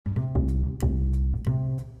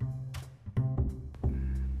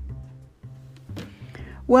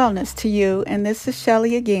Wellness to you, and this is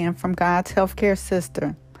Shelly again from God's Healthcare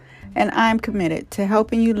Sister, and I'm committed to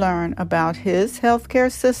helping you learn about His healthcare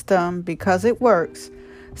system because it works.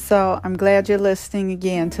 So I'm glad you're listening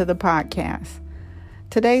again to the podcast.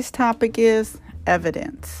 Today's topic is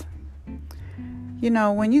evidence. You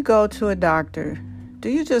know, when you go to a doctor, do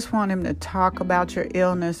you just want him to talk about your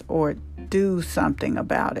illness or do something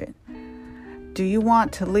about it? Do you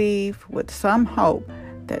want to leave with some hope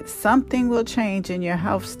that something will change in your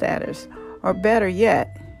health status, or better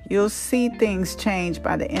yet, you'll see things change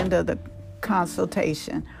by the end of the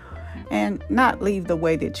consultation and not leave the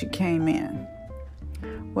way that you came in?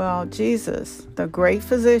 Well, Jesus, the great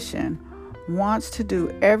physician, wants to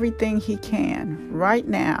do everything He can right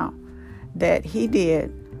now that He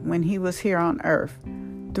did when He was here on earth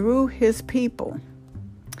through His people.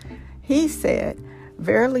 He said,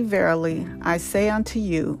 "Verily, verily, I say unto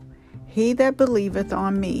you, he that believeth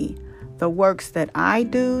on me, the works that I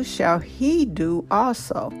do shall he do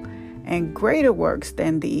also, and greater works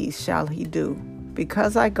than these shall he do,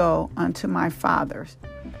 because I go unto my Father."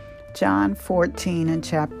 John 14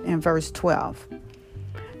 and verse 12.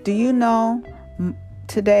 Do you know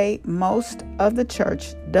today most of the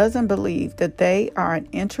church doesn't believe that they are an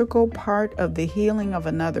integral part of the healing of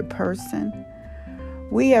another person?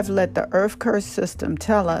 We have let the earth curse system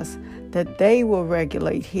tell us that they will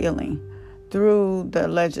regulate healing through the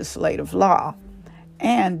legislative law,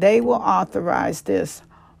 and they will authorize this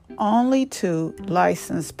only to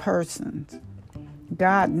licensed persons.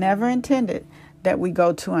 God never intended that we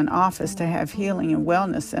go to an office to have healing and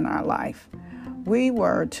wellness in our life. We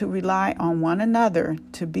were to rely on one another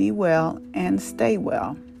to be well and stay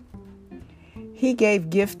well. He gave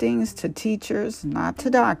giftings to teachers, not to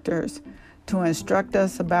doctors, to instruct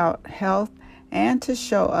us about health and to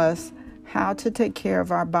show us how to take care of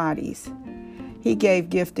our bodies. He gave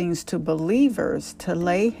giftings to believers to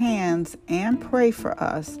lay hands and pray for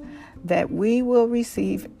us that we will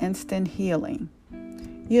receive instant healing.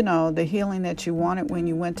 You know, the healing that you wanted when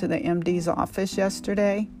you went to the MD's office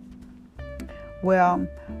yesterday. Well,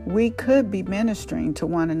 we could be ministering to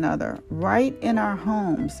one another right in our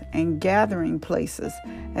homes and gathering places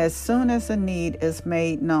as soon as a need is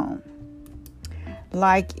made known.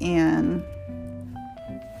 Like in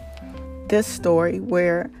this story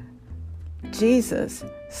where Jesus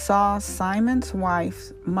saw Simon's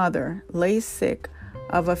wife's mother lay sick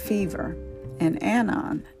of a fever, and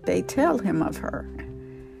Anon, they tell him of her.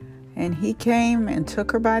 And he came and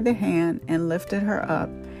took her by the hand and lifted her up,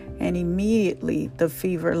 and immediately the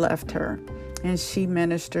fever left her, and she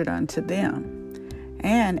ministered unto them.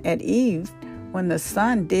 And at eve, when the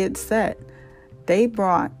sun did set, they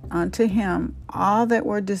brought unto him all that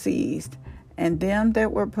were diseased, and them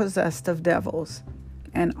that were possessed of devils.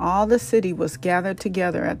 And all the city was gathered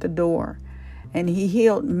together at the door. And he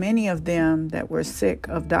healed many of them that were sick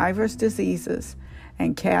of divers diseases,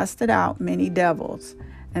 and casted out many devils,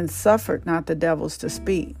 and suffered not the devils to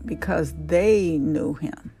speak, because they knew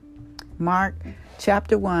him. Mark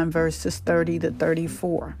chapter 1, verses 30 to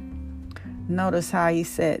 34. Notice how he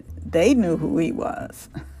said they knew who he was.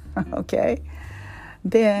 Okay?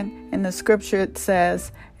 Then in the scripture it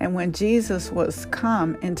says, "And when Jesus was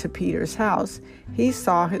come into Peter's house, he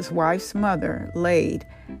saw his wife's mother laid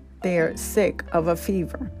there sick of a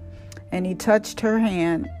fever. And he touched her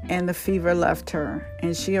hand, and the fever left her,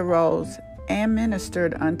 and she arose and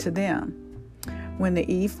ministered unto them. When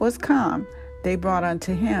the eve was come, they brought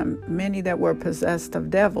unto him many that were possessed of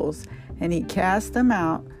devils, and he cast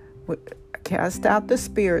out the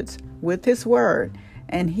spirits with his word,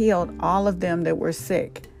 and healed all of them that were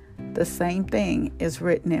sick." The same thing is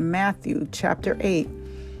written in Matthew chapter 8,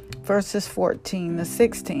 verses 14 to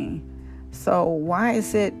 16. So why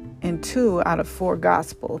is it in 2 out of 4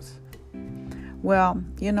 Gospels? Well,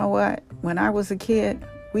 you know what? When I was a kid,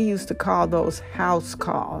 we used to call those house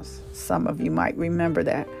calls. Some of you might remember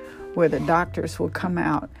that, where the doctors would come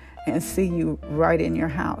out and see you right in your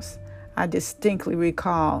house. I distinctly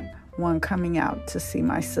recall one coming out to see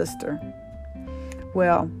my sister.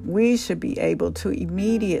 Well, we should be able to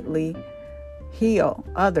immediately heal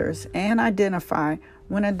others and identify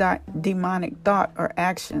when a demonic thought or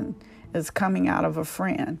action is coming out of a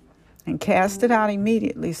friend, and cast it out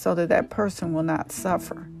immediately so that that person will not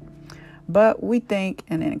suffer. But we think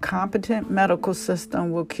an incompetent medical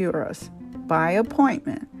system will cure us by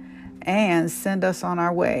appointment and send us on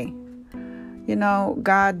our way. You know,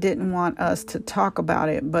 God didn't want us to talk about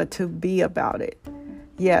it, but to be about it.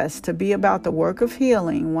 Yes, to be about the work of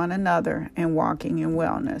healing one another and walking in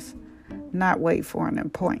wellness, not wait for an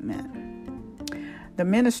appointment. The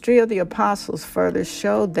ministry of the apostles further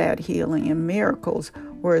showed that healing and miracles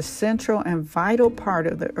were a central and vital part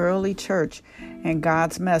of the early church and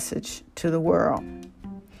God's message to the world.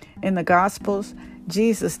 In the Gospels,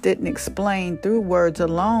 Jesus didn't explain through words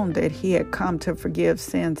alone that he had come to forgive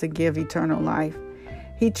sins and give eternal life.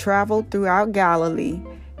 He traveled throughout Galilee.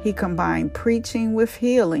 He combined preaching with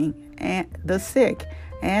healing the sick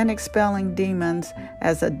and expelling demons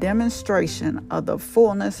as a demonstration of the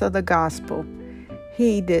fullness of the gospel.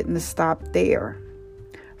 He didn't stop there.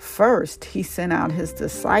 First, he sent out his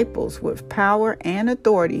disciples with power and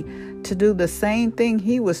authority to do the same thing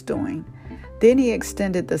he was doing. Then he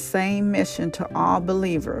extended the same mission to all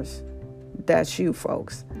believers. That's you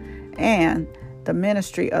folks. And the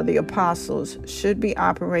ministry of the apostles should be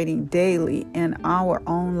operating daily in our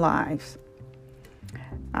own lives.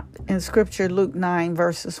 In Scripture, Luke 9,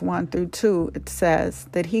 verses 1 through 2, it says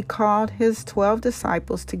that he called his 12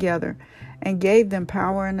 disciples together and gave them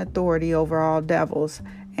power and authority over all devils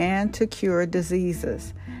and to cure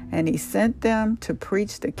diseases. And he sent them to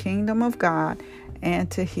preach the kingdom of God and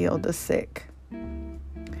to heal the sick.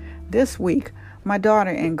 This week, my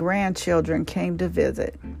daughter and grandchildren came to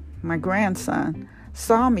visit. My grandson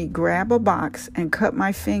saw me grab a box and cut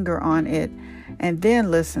my finger on it and then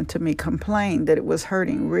listened to me complain that it was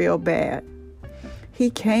hurting real bad. He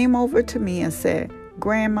came over to me and said,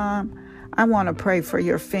 "Grandma, I want to pray for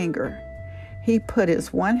your finger." He put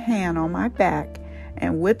his one hand on my back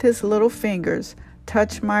and with his little fingers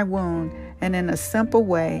touched my wound and in a simple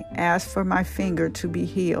way asked for my finger to be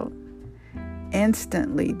healed.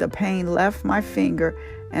 Instantly, the pain left my finger,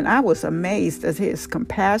 and I was amazed at his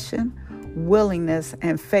compassion, willingness,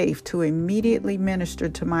 and faith to immediately minister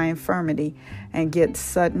to my infirmity and get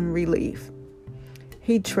sudden relief.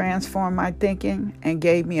 He transformed my thinking and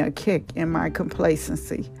gave me a kick in my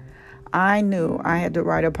complacency. I knew I had to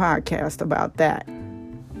write a podcast about that.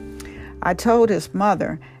 I told his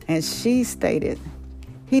mother, and she stated,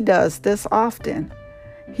 "He does this often."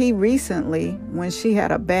 He recently, when she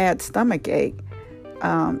had a bad stomach ache,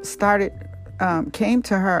 came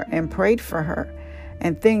to her and prayed for her,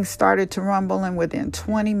 and things started to rumble, and within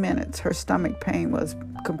 20 minutes, her stomach pain was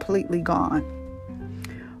completely gone.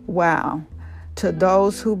 Wow. To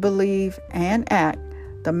those who believe and act,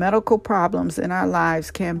 the medical problems in our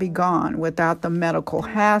lives can be gone without the medical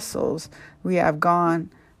hassles we have grown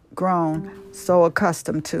so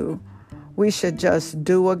accustomed to. We should just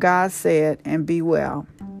do what God said and be well.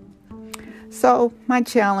 So my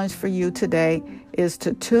challenge for you today is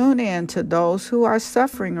to tune in to those who are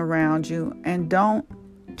suffering around you and don't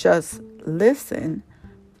just listen,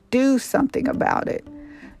 do something about it.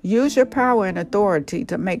 Use your power and authority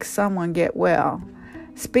to make someone get well.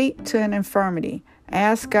 Speak to an infirmity.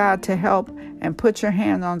 Ask God to help and put your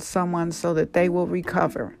hand on someone so that they will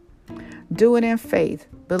recover. Do it in faith,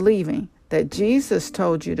 believing that Jesus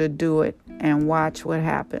told you to do it, and watch what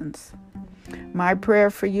happens. My prayer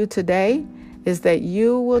for you today is that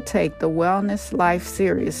you will take the wellness life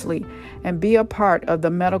seriously and be a part of the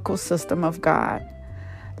medical system of God.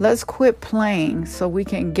 Let's quit playing so we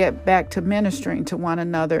can get back to ministering to one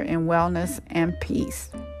another in wellness and peace.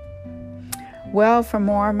 Well, for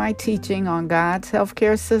more of my teaching on God's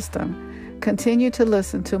healthcare system, continue to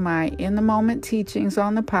listen to my In the Moment teachings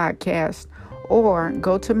on the podcast, or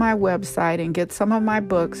go to my website and get some of my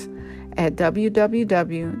books at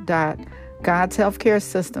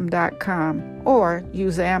www.godshealthcaresystem.com or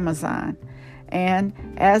use Amazon. And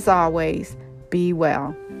as always, be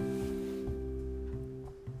well.